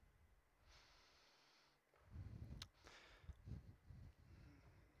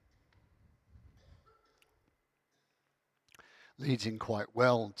leads in quite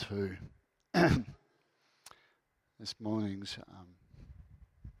well to this morning's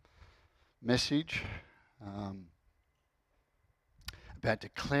message um, about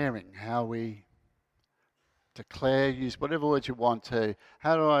declaring, how we declare, use whatever words you want to.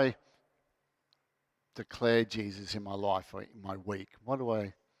 How do I declare Jesus in my life or in my week?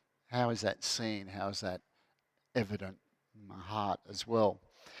 How is that seen? How is that evident in my heart as well?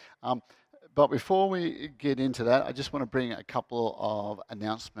 Um, but before we get into that, I just want to bring a couple of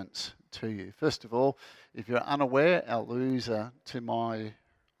announcements to you. First of all, if you're unaware, our loos are to my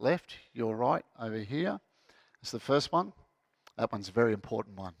left, your right, over here. That's the first one. That one's a very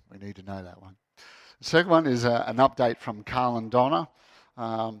important one. We need to know that one. The second one is an update from Carl and Donna,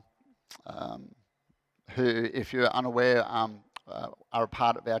 um, um, who, if you're unaware, are a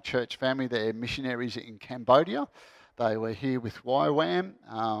part of our church family. They're missionaries in Cambodia. They were here with YWAM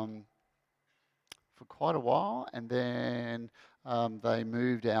for quite a while, and then they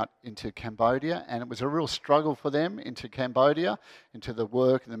moved out into Cambodia, and it was a real struggle for them into Cambodia, into the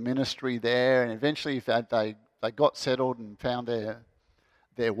work and the ministry there, and eventually they got settled and found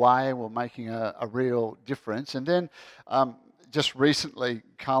their way and were making a real difference. And then just recently,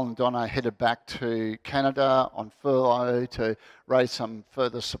 Carl and Donna headed back to Canada on furlough to raise some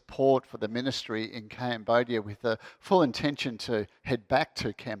further support for the ministry in Cambodia with the full intention to head back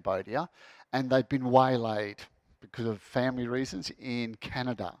to Cambodia. And they've been waylaid because of family reasons in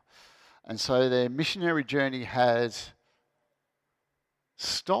Canada. And so their missionary journey has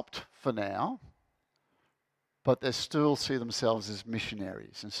stopped for now, but they still see themselves as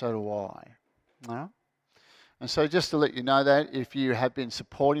missionaries, and so do I. No? And so just to let you know that, if you have been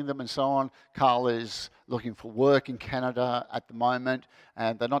supporting them and so on, Carl is looking for work in Canada at the moment,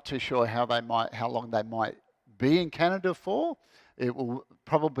 and they're not too sure how long they might be in Canada for. It will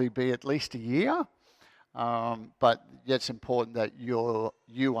probably be at least a year, but it's important that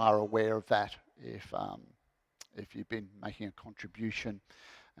you are aware of that if you've been making a contribution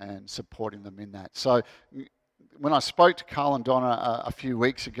and supporting them in that. So when I spoke to Carl and Donna a few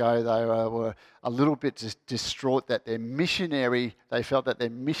weeks ago, they were a little bit distraught that they felt that their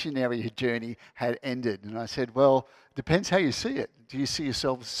missionary journey had ended. And I said, well, depends how you see it. Do you see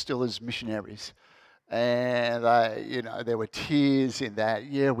yourselves still as missionaries? And there were tears in that.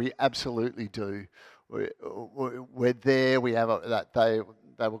 Yeah, we absolutely do. We're there. We have that. They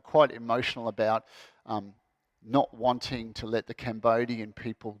were quite emotional about not wanting to let the Cambodian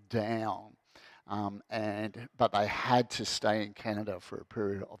people down. But they had to stay in Canada for a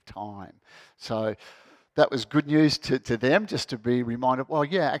period of time. So that was good news to them, just to be reminded, well,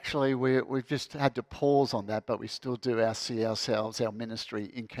 yeah, actually we've just had to pause on that, but we still see ourselves, our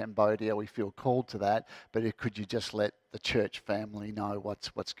ministry in Cambodia. We feel called to that, but could you just let the church family know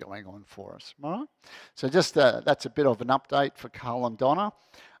what's going on for us? All right? So just that's a bit of an update for Carl and Donna.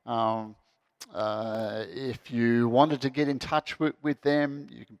 If you wanted to get in touch with them,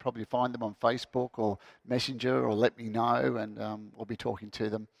 you can probably find them on Facebook or Messenger, or let me know, and we'll be talking to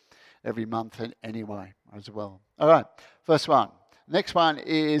them every month anyway as well. All right, first one. Next one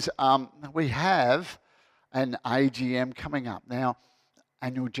is we have an AGM coming up now,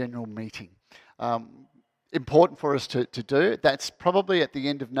 annual general meeting. Important for us to do. That's probably at the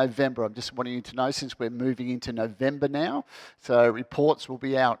end of November. I'm just wanting you to know, since we're moving into November now. So reports will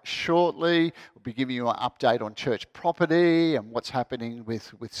be out shortly. We'll be giving you an update on church property and what's happening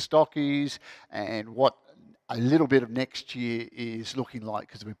with stockies, and what a little bit of next year is looking like,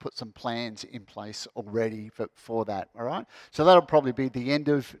 because we put some plans in place already for that. All right. So that'll probably be the end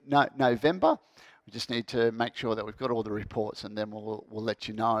of November. We just need to make sure that we've got all the reports, and then we'll let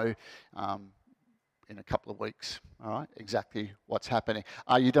you know in a couple of weeks, all right, exactly what's happening.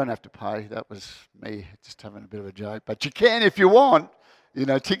 You don't have to pay. That was me just having a bit of a joke, but you can if you want.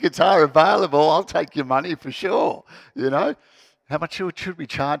 Tickets are available. I'll take your money for sure. How much should we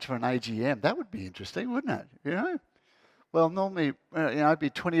charge for an AGM? That would be interesting, wouldn't it? Well, normally, it'd be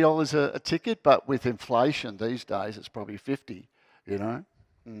 $20 a ticket, but with inflation these days, it's probably $50.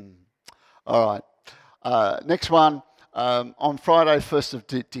 All right. Next one, on Friday, 1st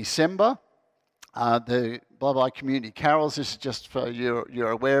of December. The Bye Bye Community Carols, this is just for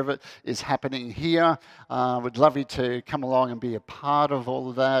you're aware of it, is happening here. Would love you to come along and be a part of all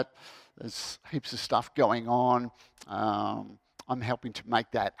of that. There's heaps of stuff going on. I'm helping to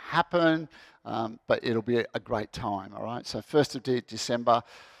make that happen, but it'll be a great time, all right? So 1st of December,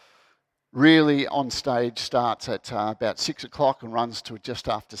 really on stage, starts at about 6 o'clock and runs to just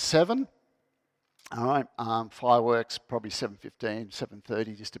after 7. All right, fireworks probably 7:15,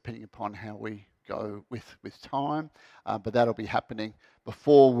 7:30, just depending upon how we go with time, but that'll be happening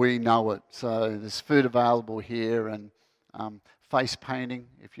before we know it. So there's food available here, and face painting,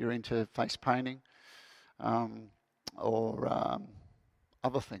 if you're into face painting, or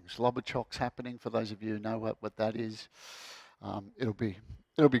other things. Lobochok's happening, for those of you who know what that is. It'll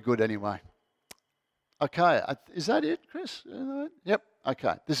be good anyway. Okay, is that it, Chris? Yep.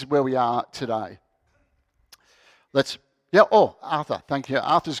 Okay, this is where we are today. Oh, Arthur, thank you.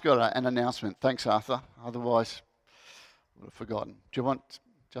 Arthur's got an announcement. Thanks, Arthur. Otherwise, I would have forgotten. Do you want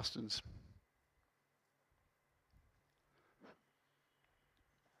Justin's?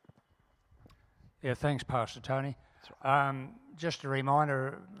 Yeah, thanks, Pastor Tony. Just a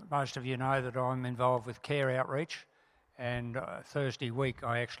reminder, most of you know that I'm involved with Care Outreach, and Thursday week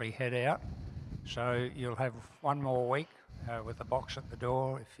I actually head out. So you'll have one more week with a box at the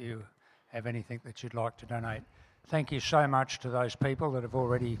door if you have anything that you'd like to donate. Thank you so much to those people that have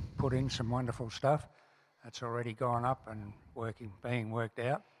already put in some wonderful stuff. That's already gone up and being worked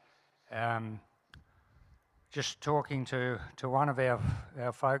out. Just talking to one of our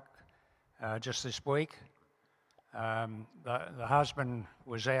folk just this week. The husband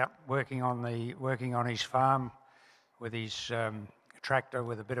was out working on his farm with his tractor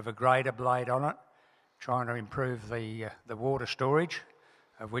with a bit of a grader blade on it, trying to improve the water storage,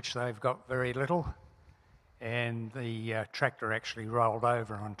 of which they've got very little, and the tractor actually rolled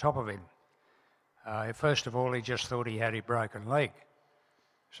over on top of him. First of all, he just thought he had a broken leg,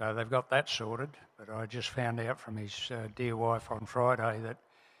 so they've got that sorted, but I just found out from his dear wife on Friday that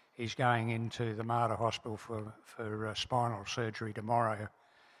he's going into the Mater Hospital for spinal surgery tomorrow,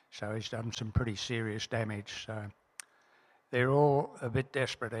 so he's done some pretty serious damage. So they're all a bit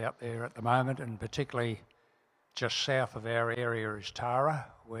desperate out there at the moment, and particularly just south of our area is Tara,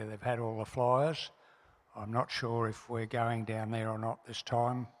 where they've had all the flyers. I'm not sure if we're going down there or not this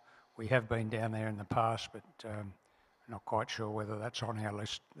time. We have been down there in the past, but I'm not quite sure whether that's on our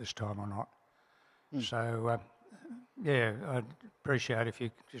list this time or not. So, I'd appreciate if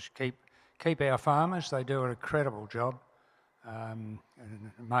you just keep our farmers. They do an incredible job, and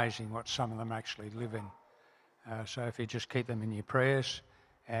amazing what some of them actually live in. So if you just keep them in your prayers,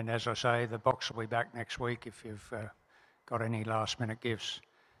 and as I say, the box will be back next week if you've got any last-minute gifts.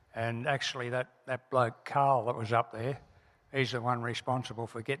 And actually, that bloke Carl that was up there, he's the one responsible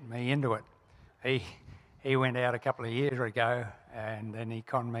for getting me into it. He went out a couple of years ago, and then he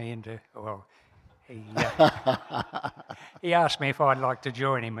conned me into he asked me if I'd like to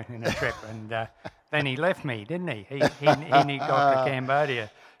join him in a trip, and then he left me, didn't he? He got to Cambodia.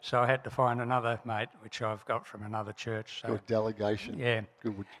 So I had to find another mate, which I've got from another church. So, good delegation. Yeah.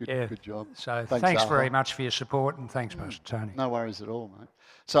 Good job. So thanks very much for your support, and thanks, Pastor Tony. No worries at all, mate.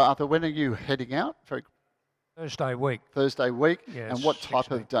 So Arthur, when are you heading out? Thursday week. Yeah, and what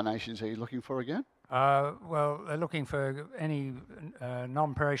type of donations are you looking for again? Well, they're looking for any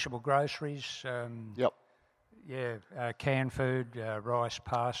non-perishable groceries. Yep. Yeah, canned food, rice,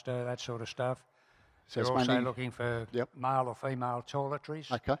 pasta, that sort of stuff. So they're also looking for male or female toiletries.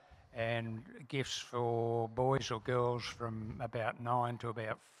 Okay. And gifts for boys or girls from about 9 to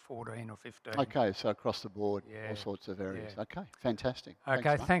about 14 or 15. Okay, so across the board, all sorts of areas. Yeah. Okay, fantastic.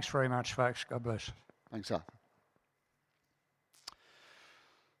 Okay, thanks very much, folks. God bless. Thanks, Arthur.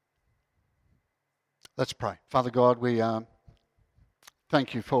 Let's pray. Father God, we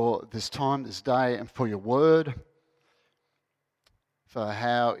thank you for this time, this day, and for your word, for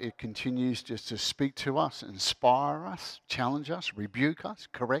how it continues just to speak to us, inspire us, challenge us, rebuke us,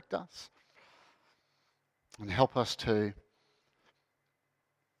 correct us, and help us to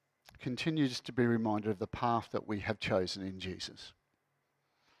continue just to be reminded of the path that we have chosen in Jesus.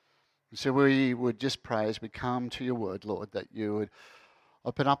 And so we would just pray as we come to your word, Lord, that you would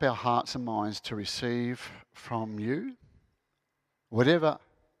open up our hearts and minds to receive from you, whatever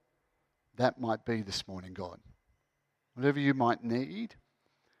that might be this morning, God. Whatever you might need,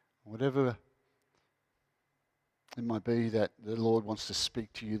 whatever it might be that the Lord wants to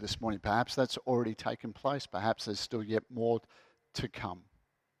speak to you this morning. Perhaps that's already taken place. Perhaps there's still yet more to come.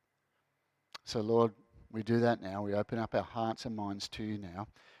 So, Lord, we do that now. We open up our hearts and minds to you now.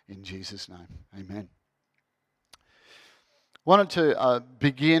 In Jesus' name, amen. Wanted to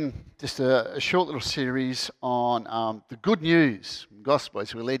begin just a short little series on the good news gospel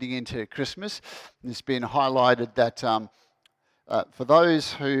as we're leading into Christmas. And it's been highlighted that for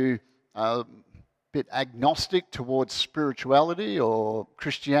those who are a bit agnostic towards spirituality or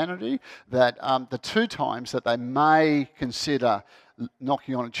Christianity, that the two times that they may consider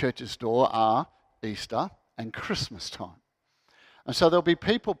knocking on a church's door are Easter and Christmas time. And so there'll be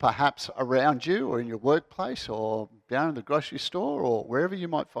people perhaps around you or in your workplace or down in the grocery store or wherever you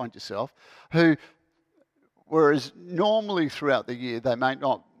might find yourself who, whereas normally throughout the year they may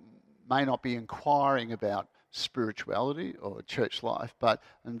not be inquiring about spirituality or church life, but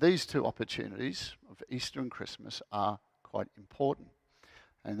and these two opportunities of Easter and Christmas are quite important.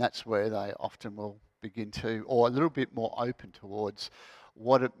 And that's where they often will begin to, or a little bit more open towards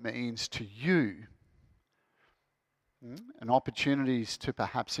what it means to you, and opportunities to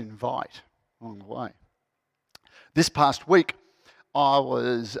perhaps invite along the way. This past week, I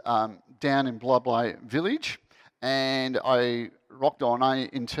was down in Bloodway Village, and I rocked on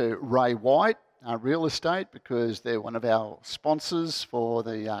into Ray White Real Estate because they're one of our sponsors for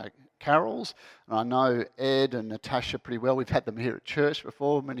the carols. And I know Ed and Natasha pretty well. We've had them here at church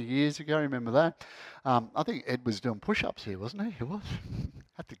before many years ago. Remember that? I think Ed was doing push-ups here, wasn't he? He was.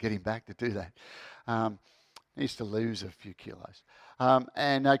 Had to get him back to do that. He used to lose a few kilos.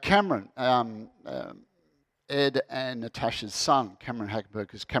 And Cameron, Ed and Natasha's son, Cameron Hackenberg,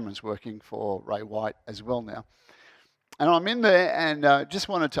 because Cameron's working for Ray White as well now. And I'm in there and just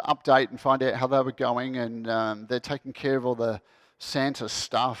wanted to update and find out how they were going. And they're taking care of all the Santa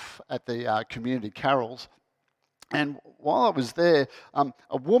stuff at the community carols. And while I was there,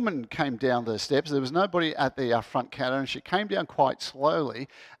 a woman came down the steps. There was nobody at the front counter, and she came down quite slowly.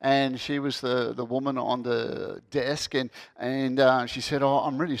 And she was the woman on the desk, and she said, "Oh,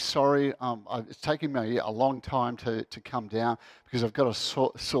 I'm really sorry. It's taking me a long time to come down because I've got a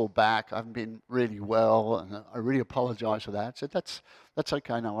sore back. I haven't been really well, and I really apologise for that." I said, "That's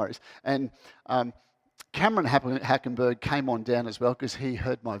okay, no worries." And Cameron Hackenberg came on down as well because he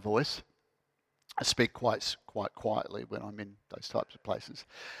heard my voice. I speak quite quietly when I'm in those types of places.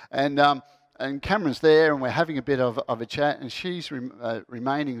 And Cameron's there, and we're having a bit of a chat, and she's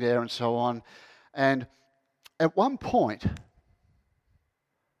remaining there and so on. And at one point,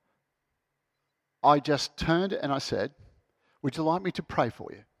 I just turned and I said, "Would you like me to pray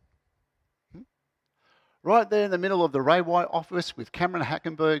for you?" Right there in the middle of the Ray White office with Cameron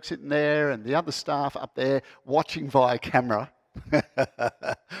Hackenberg sitting there and the other staff up there watching via camera,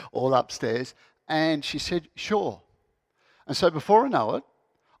 all upstairs. And she said, "Sure." And so before I know it,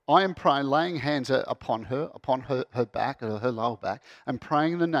 I am praying, laying hands upon her back, or her lower back, and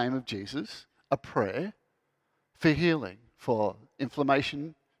praying in the name of Jesus, a prayer for healing, for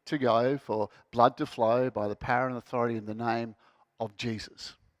inflammation to go, for blood to flow by the power and authority in the name of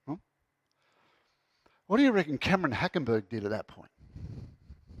Jesus. What do you reckon Cameron Hackenberg did at that point?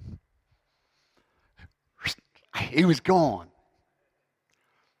 He was gone.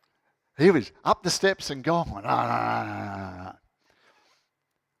 He was up the steps and gone.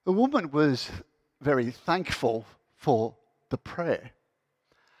 The woman was very thankful for the prayer.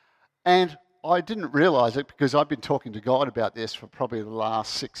 And I didn't realise it because I've been talking to God about this for probably the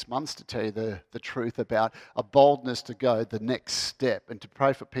last 6 months, to tell you the truth, about a boldness to go the next step and to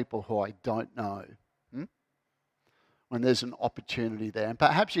pray for people who I don't know. When there's an opportunity there. And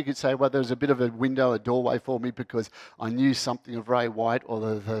perhaps you could say, well, there's a bit of a window, a doorway for me because I knew something of Ray White or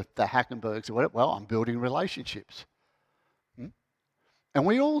the Hackenbergs or whatever. Well, I'm building relationships. And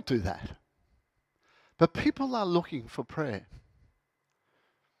we all do that. But people are looking for prayer.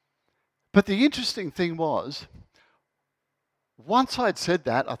 But the interesting thing was, once I'd said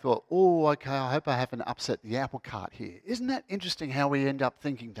that, I thought, oh, okay, I hope I haven't upset the apple cart here. Isn't that interesting how we end up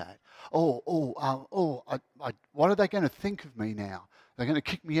thinking that? What are they going to think of me now? They're going to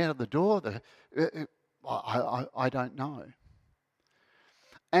kick me out of the door? I don't know.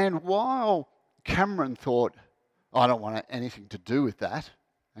 And while Cameron thought, I don't want anything to do with that,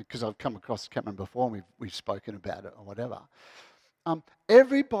 because I've come across Cameron before and we've spoken about it or whatever,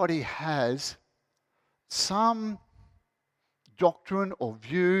 everybody has some doctrine or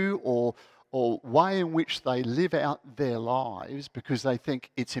view or way in which they live out their lives because they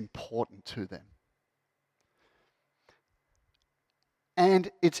think it's important to them.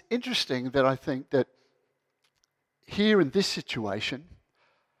 And it's interesting that I think that here in this situation,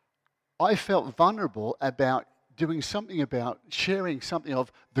 I felt vulnerable about doing something about sharing something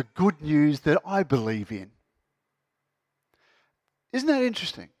of the good news that I believe in. Isn't that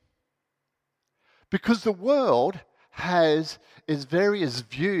interesting? Because the world has its various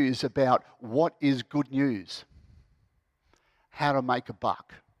views about what is good news, how to make a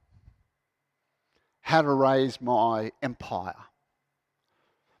buck, how to raise my empire,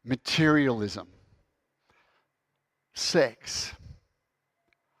 materialism, sex,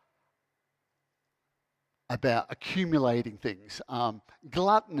 about accumulating things,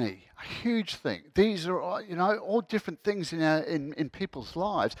 gluttony, a huge thing. These are all different things in people's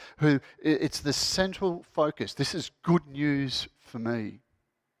lives. It's the central focus. This is good news for me.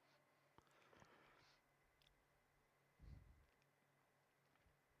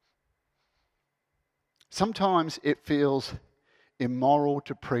 Sometimes it feels immoral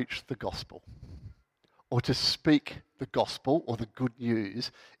to preach the gospel, or to speak the gospel or the good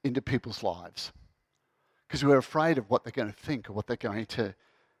news into people's lives because we're afraid of what they're going to think or what they're going to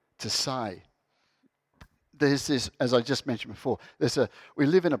say. There's this, as I just mentioned before, we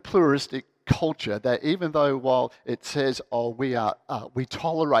live in a pluralistic culture that even though while it says, we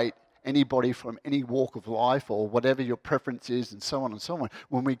tolerate anybody from any walk of life or whatever your preference is and so on,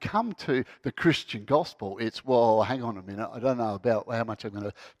 when we come to the Christian gospel, it's, well, hang on a minute, I don't know about how much I'm going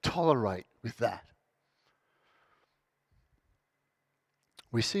to tolerate with that.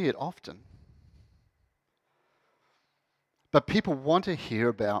 We see it often. But people want to hear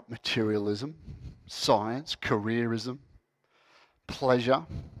about materialism, science, careerism, pleasure.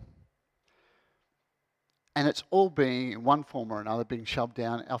 And it's all being, in one form or another, being shoved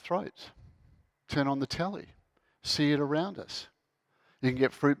down our throats. Turn on the telly. See it around us. You can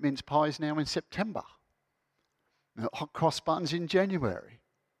get fruit mince pies now in September. Hot cross buns in January.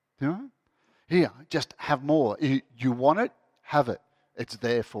 You know? Here, just have more. You want it? Have it. It's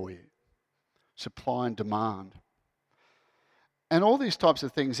there for you. Supply and demand. And all these types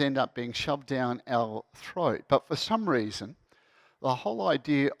of things end up being shoved down our throat. But for some reason, the whole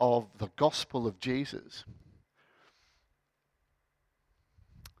idea of the gospel of Jesus,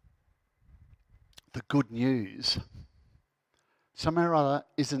 the good news, somehow or other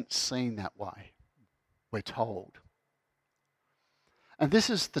isn't seen that way, we're told. And this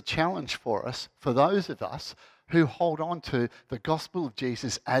is the challenge for us, for those of us who hold on to the gospel of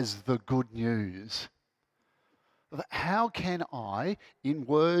Jesus as the good news. How can I, in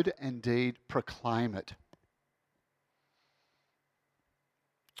word and deed, proclaim it?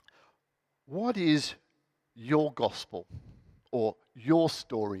 What is your gospel or your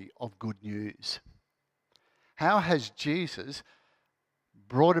story of good news? How has Jesus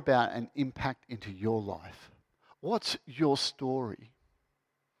brought about an impact into your life? What's your story?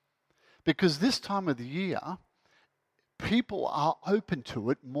 Because this time of the year, people are open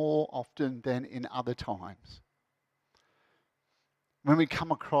to it more often than in other times. When we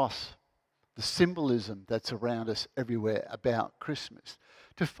come across the symbolism that's around us everywhere about Christmas,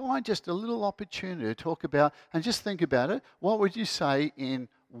 to find just a little opportunity to talk about and just think about it, what would you say in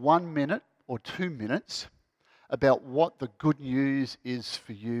 1 minute or 2 minutes about what the good news is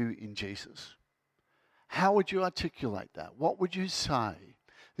for you in Jesus? How would you articulate that? What would you say?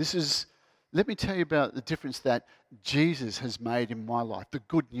 Let me tell you about the difference that Jesus has made in my life, the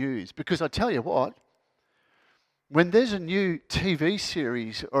good news. Because I tell you what, when there's a new TV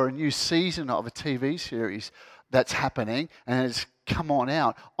series or a new season of a TV series that's happening and it's come on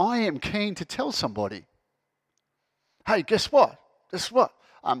out, I am keen to tell somebody, hey, guess what? Guess what?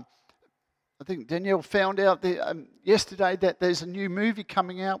 I think Danielle found out yesterday that there's a new movie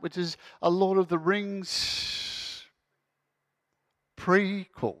coming out, which is a Lord of the Rings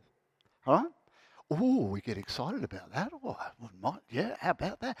prequel. All right? Oh, we get excited about that. Oh, yeah, how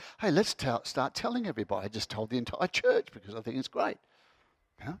about that? Hey, let's start telling everybody. I just told the entire church because I think it's great.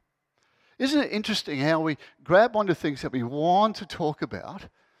 Yeah? Isn't it interesting how we grab onto things that we want to talk about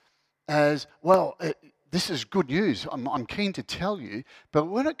as, well, this is good news. I'm keen to tell you. But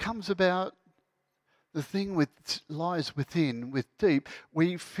when it comes about the thing which lies within, with deep,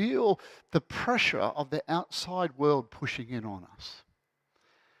 we feel the pressure of the outside world pushing in on us.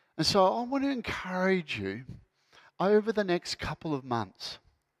 And so I want to encourage you over the next couple of months.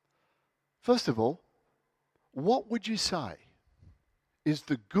 First of all, what would you say is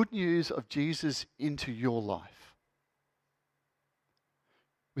the good news of Jesus into your life?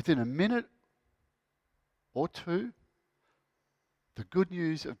 Within a minute or two, the good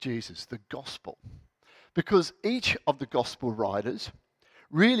news of Jesus, the gospel. Because each of the gospel writers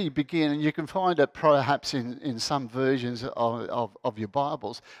really begin, and you can find it perhaps in some versions of your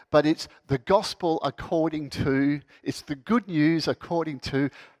Bibles, but it's the gospel it's the good news according to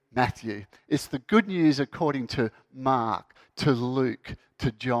Matthew. It's the good news according to Mark, to Luke,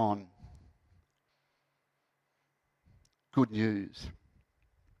 to John. Good news.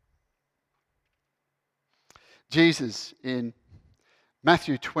 Jesus in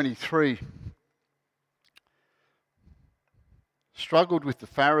Matthew 23 struggled with the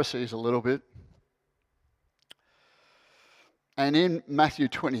Pharisees a little bit. And in Matthew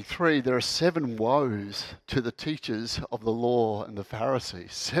 23, there are 7 woes to the teachers of the law and the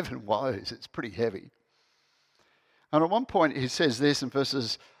Pharisees. 7 woes. It's pretty heavy. And at one point, he says this in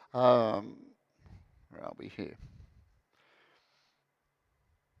verses, where are we here?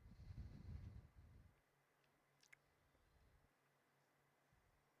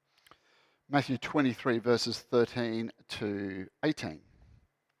 Matthew 23, verses 13 to 18.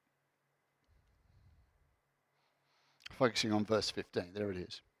 Focusing on verse 15. There it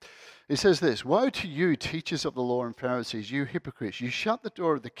is. He says this, "Woe to you, teachers of the law and Pharisees, you hypocrites! You shut the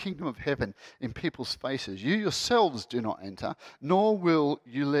door of the kingdom of heaven in people's faces. You yourselves do not enter, nor will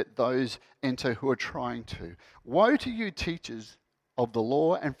you let those enter who are trying to. Woe to you, teachers of the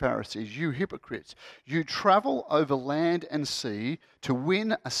law and Pharisees, you hypocrites! You travel over land and sea to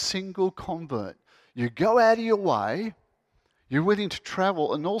win a single convert. You go out of your way. You're willing to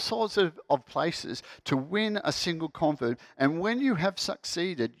travel in all sorts of places to win a single convert. And when you have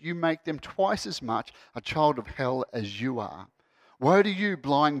succeeded, you make them twice as much a child of hell as you are. Woe to you,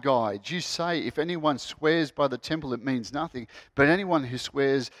 blind guides! You say, if anyone swears by the temple, it means nothing. But anyone who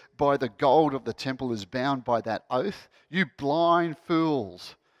swears by the gold of the temple is bound by that oath. You blind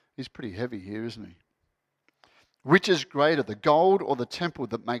fools. He's pretty heavy here, isn't he? Which is greater, the gold or the temple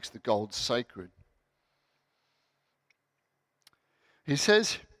that makes the gold sacred? He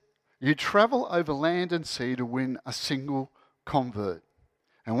says, you travel over land and sea to win a single convert.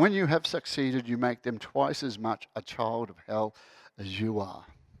 And when you have succeeded, you make them twice as much a child of hell as you are.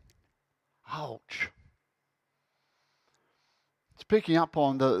 Ouch. It's picking up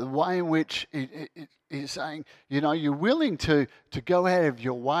on the way in which it is saying, you know, you're willing to go out of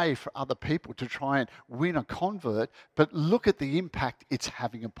your way for other people to try and win a convert, but look at the impact it's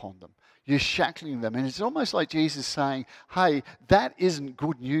having upon them. You're shackling them. And it's almost like Jesus saying, hey, that isn't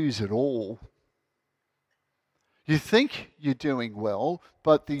good news at all. You think you're doing well,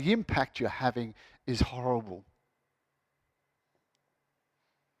 but the impact you're having is horrible.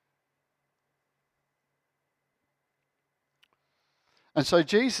 And so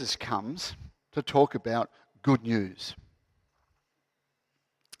Jesus comes to talk about good news.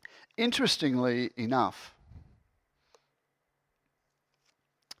 Interestingly enough,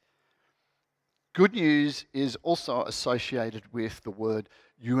 good news is also associated with the word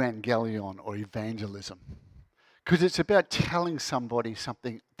euangelion or evangelism, because it's about telling somebody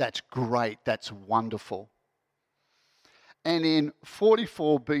something that's great, that's wonderful. And in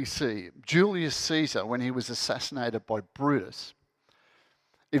 44 BC, Julius Caesar, when he was assassinated by Brutus,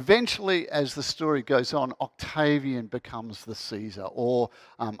 eventually, as the story goes on, Octavian becomes the Caesar, or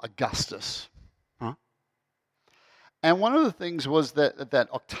Augustus. And one of the things was that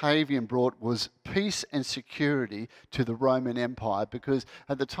Octavian brought was peace and security to the Roman Empire, because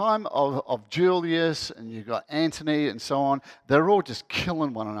at the time of Julius, and you've got Antony and so on, they're all just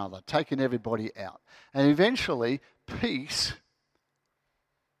killing one another, taking everybody out. And eventually, peace,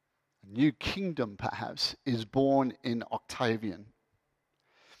 a new kingdom perhaps, is born in Octavian.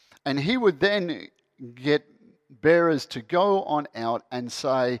 And he would then get bearers to go on out and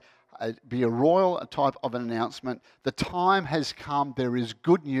say, be a royal type of an announcement. The time has come. There is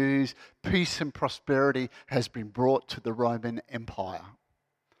good news. Peace and prosperity has been brought to the Roman Empire.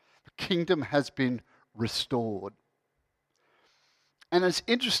 The kingdom has been restored. And it's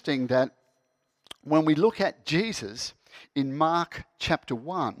interesting that when we look at Jesus in Mark chapter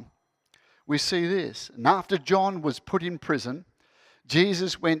 1, we see this. And after John was put in prison,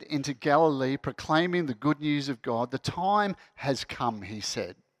 Jesus went into Galilee proclaiming the good news of God. The time has come, he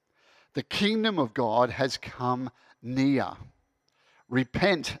said. The kingdom of God has come near.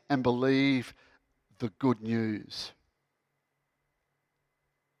 Repent and believe the good news.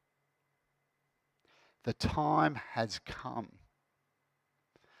 The time has come.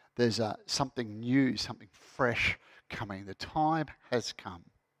 There's something new, something fresh coming. The time has come.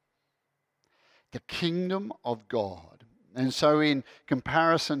 The kingdom of God. And so in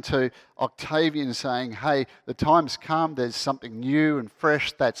comparison to Octavian saying, hey, the time's come, there's something new and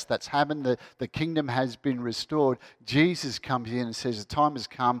fresh that's happened, the kingdom has been restored, Jesus comes in and says the time has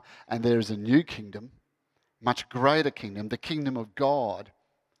come and there is a new kingdom, much greater kingdom, the kingdom of God.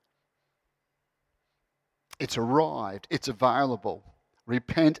 It's arrived, it's available.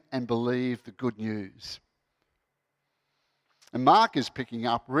 Repent and believe the good news. And Mark is picking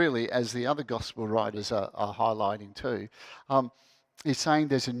up really, as the other gospel writers are highlighting too. He's saying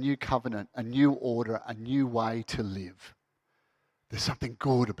there's a new covenant, a new order, a new way to live. There's something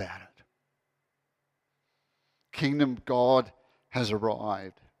good about it. Kingdom of God has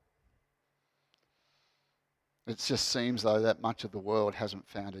arrived. It just seems though that much of the world hasn't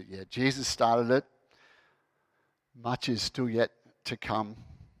found it yet. Jesus started it. Much is still yet to come.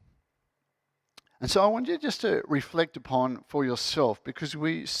 And so I want you just to reflect upon for yourself, because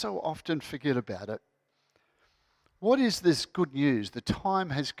we so often forget about it. What is this good news? The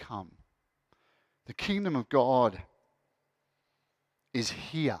time has come. The kingdom of God is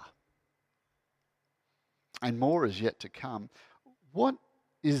here. And more is yet to come. What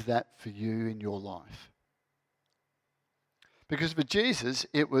is that for you in your life? Because for Jesus,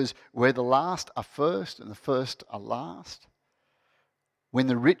 it was where the last are first and the first are last. when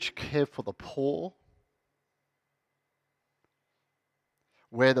the rich care for the poor,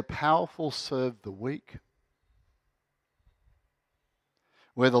 where the powerful serve the weak,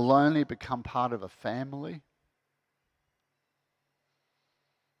 where the lonely become part of a family,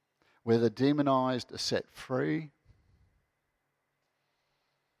 where the demonized are set free,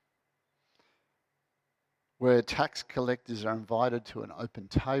 where tax collectors are invited to an open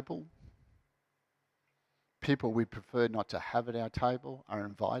table, people we prefer not to have at our table are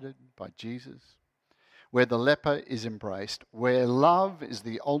invited by Jesus, where the leper is embraced, where love is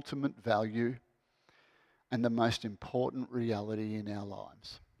the ultimate value and the most important reality in our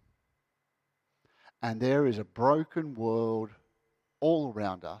lives. And there is a broken world all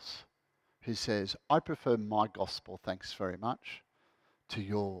around us who says, I prefer my gospel, thanks very much, to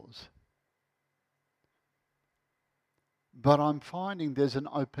yours. But I'm finding there's an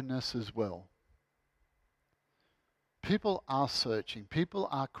openness as well. People are searching. People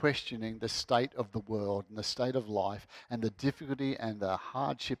are questioning the state of the world and the state of life and the difficulty and the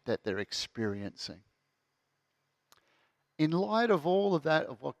hardship that they're experiencing. In light of all of that,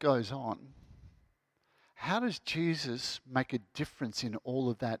 of what goes on, how does Jesus make a difference in all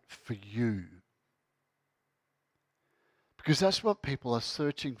of that for you? Because that's what people are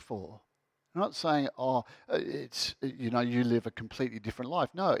searching for. I'm not saying, it's, you live a completely different life.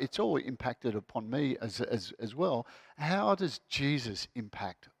 No, it's all impacted upon me as well. How does Jesus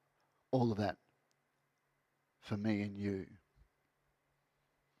impact all of that for me and you?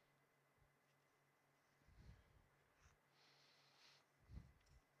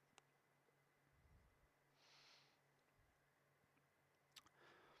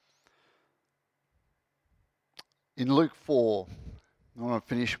 In Luke 4, I want to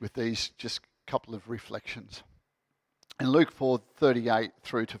finish with these just couple of reflections. In Luke 4:38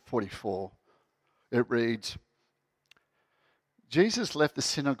 through to 44, it reads, Jesus left the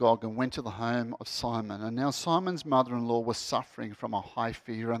synagogue and went to the home of Simon. And now Simon's mother-in-law was suffering from a high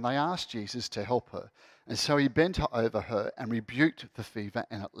fever, and they asked Jesus to help her. And so he bent over her and rebuked the fever,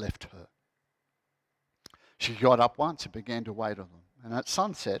 and it left her. She got up once and began to wait on them. And at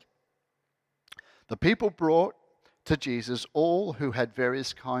sunset, the people brought to Jesus all who had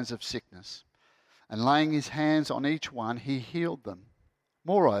various kinds of sickness. And laying his hands on each one, he healed them.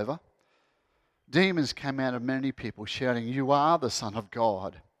 Moreover, demons came out of many people, shouting, "You are the Son of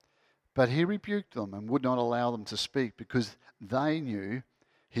God." But he rebuked them and would not allow them to speak, because they knew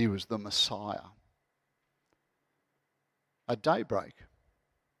he was the Messiah. At daybreak,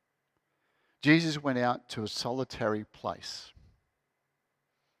 Jesus went out to a solitary place.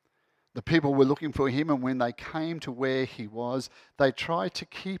 The people were looking for him, and when they came to where he was, they tried to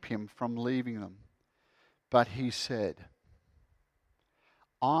keep him from leaving them. But he said,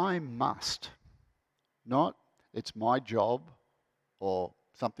 I must, not it's my job or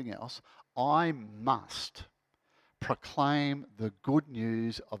something else, I must proclaim the good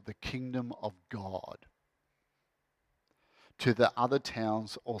news of the kingdom of God to the other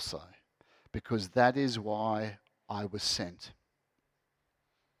towns also, because that is why I was sent.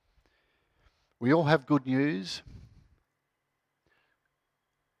 We all have good news,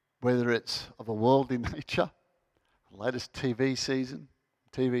 whether it's of a worldly nature, latest TV season,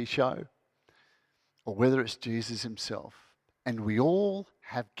 TV show, or whether it's Jesus himself. And we all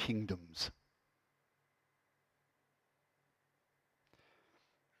have kingdoms.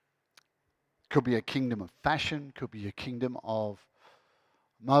 Could be a kingdom of fashion, could be a kingdom of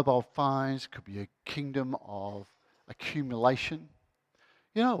mobile phones, could be a kingdom of accumulation.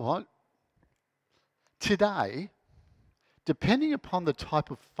 You know what? Today, depending upon the type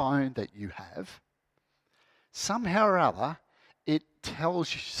of phone that you have, somehow or other, it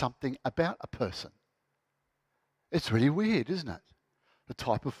tells you something about a person. It's really weird, isn't it? The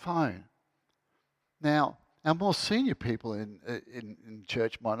type of phone. Now, our more senior people in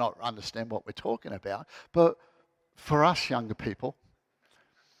church might not understand what we're talking about, but for us younger people,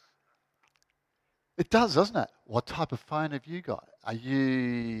 it does, doesn't it? What type of phone have you got? Are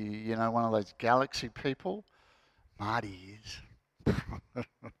you, one of those Galaxy people? Marty is.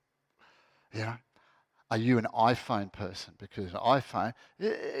 Are you an iPhone person? Because an iPhone,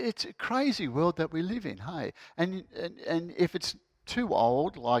 it's a crazy world that we live in, hey? And if it's too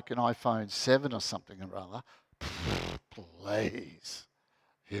old, like an iPhone 7 or something or other, please,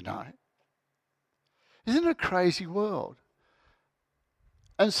 Isn't it a crazy world?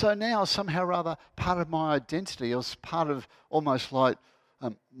 And so now, somehow or other, part of my identity, or part of almost like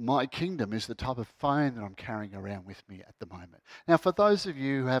my kingdom, is the type of phone that I'm carrying around with me at the moment. Now, for those of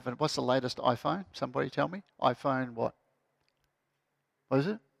you who haven't, what's the latest iPhone? Somebody tell me. iPhone what? What is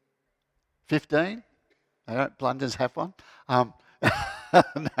it? 15? Blunders have one. No,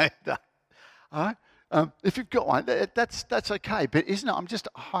 no. All right? If you've got one, that's okay. But isn't it? I'm just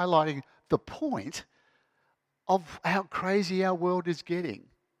highlighting the point of how crazy our world is getting.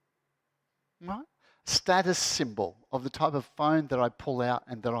 Right? Status symbol of the type of phone that I pull out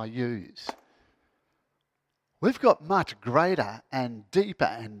and that I use. We've got much greater and deeper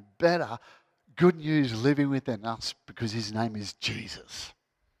and better good news living within us because his name is Jesus.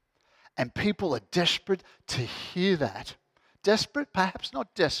 And people are desperate to hear that. Desperate? Perhaps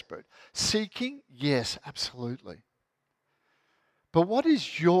not desperate. Seeking? Yes, absolutely. But what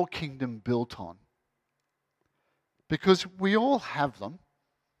is your kingdom built on? Because we all have them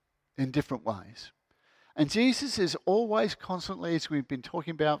in different ways. And Jesus is always constantly, as we've been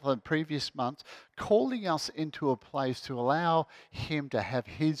talking about for the previous months, calling us into a place to allow him to have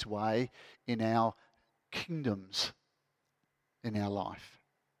his way in our kingdoms, in our life.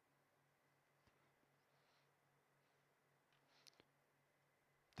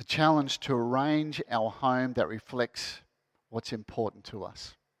 The challenge to arrange our home that reflects what's important to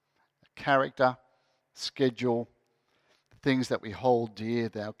us. Character, schedule, things that we hold dear,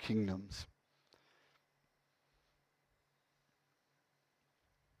 our kingdoms.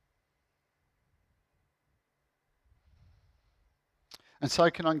 And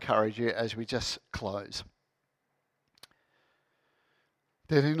so can I encourage you as we just close,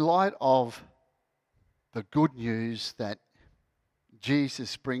 that in light of the good news that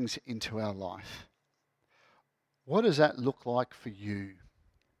Jesus brings into our life, what does that look like for you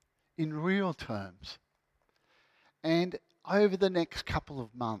in real terms? And over the next couple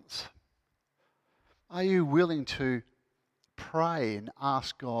of months, are you willing to pray and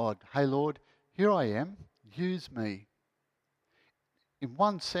ask God, hey Lord, here I am, use me. In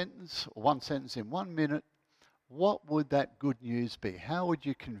one sentence in 1 minute, what would that good news be? How would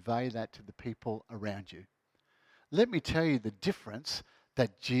you convey that to the people around you? Let me tell you the difference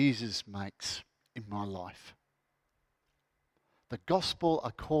that Jesus makes in my life. The gospel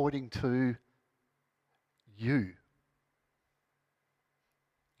according to you.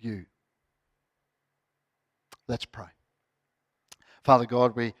 You. Let's pray. Father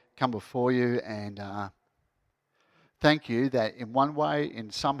God, we come before you and thank you that in one way, in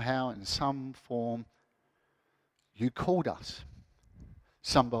some form, you called us.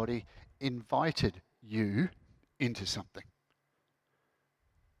 Somebody invited you into something.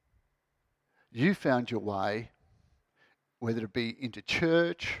 You found your way, whether it be into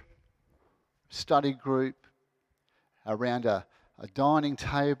church, study group, around a dining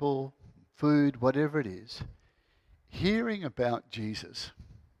table, food, whatever it is, hearing about Jesus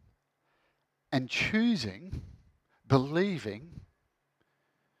and choosing, believing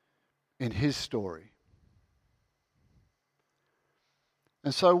in his story.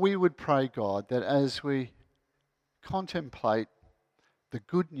 And so we would pray, God, that as we contemplate the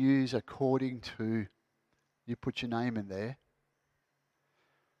good news according to, you put your name in there,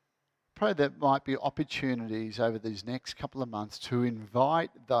 pray there might be opportunities over these next couple of months to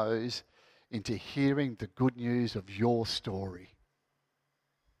invite those into hearing the good news of your story.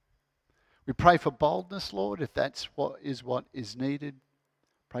 We pray for boldness, Lord, if that's what is needed.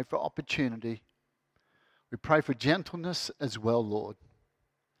 Pray for opportunity. We pray for gentleness as well, Lord.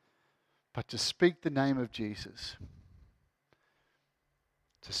 But to speak the name of Jesus,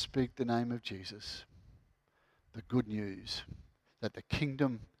 to speak the name of Jesus, the good news that the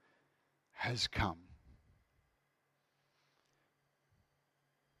kingdom has come.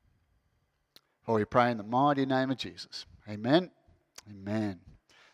 For we pray in the mighty name of Jesus. Amen. Amen.